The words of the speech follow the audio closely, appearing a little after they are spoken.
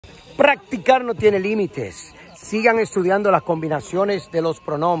Practicar no tiene límites. Sigan estudiando las combinaciones de los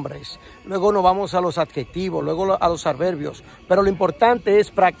pronombres. Luego nos vamos a los adjetivos, luego a los adverbios. Pero lo importante es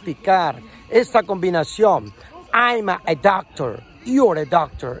practicar esta combinación. I'm a doctor. You're a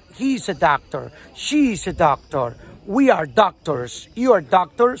doctor. He's a doctor. She's a doctor. We are doctors. You are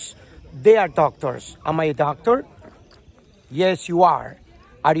doctors. They are doctors. Am I a doctor? Yes, you are.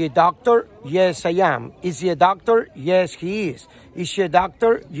 Are you a doctor? Yes, I am. Is he a doctor? Yes, he is. Is she a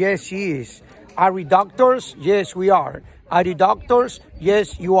doctor? Yes, she is. Are we doctors? Yes, we are. Are you doctors?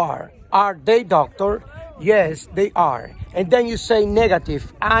 Yes, you are. Are they doctor? Yes, they are. And then you say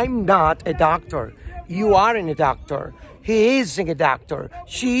negative. I'm not a doctor. You aren't a doctor. He isn't a doctor.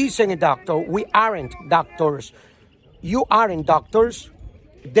 She isn't a doctor. We aren't doctors. You aren't doctors.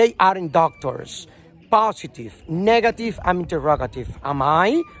 They aren't doctors. Positive, negative, I'm interrogative. Am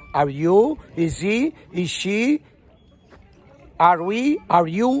I? Are you? Is he? Is she? Are we? Are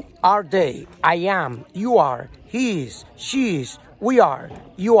you? Are they? I am. You are. He is. She is. We are.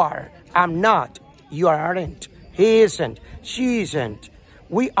 You are. I'm not. You aren't. He isn't. She isn't.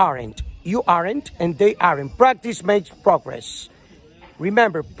 We aren't. You aren't. And they aren't. Practice makes progress.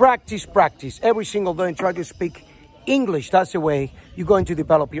 Remember, practice, practice. Every single day try to speak English. That's the way you're going to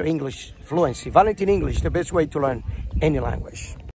develop your English fluency. Valentine English, the best way to learn any language.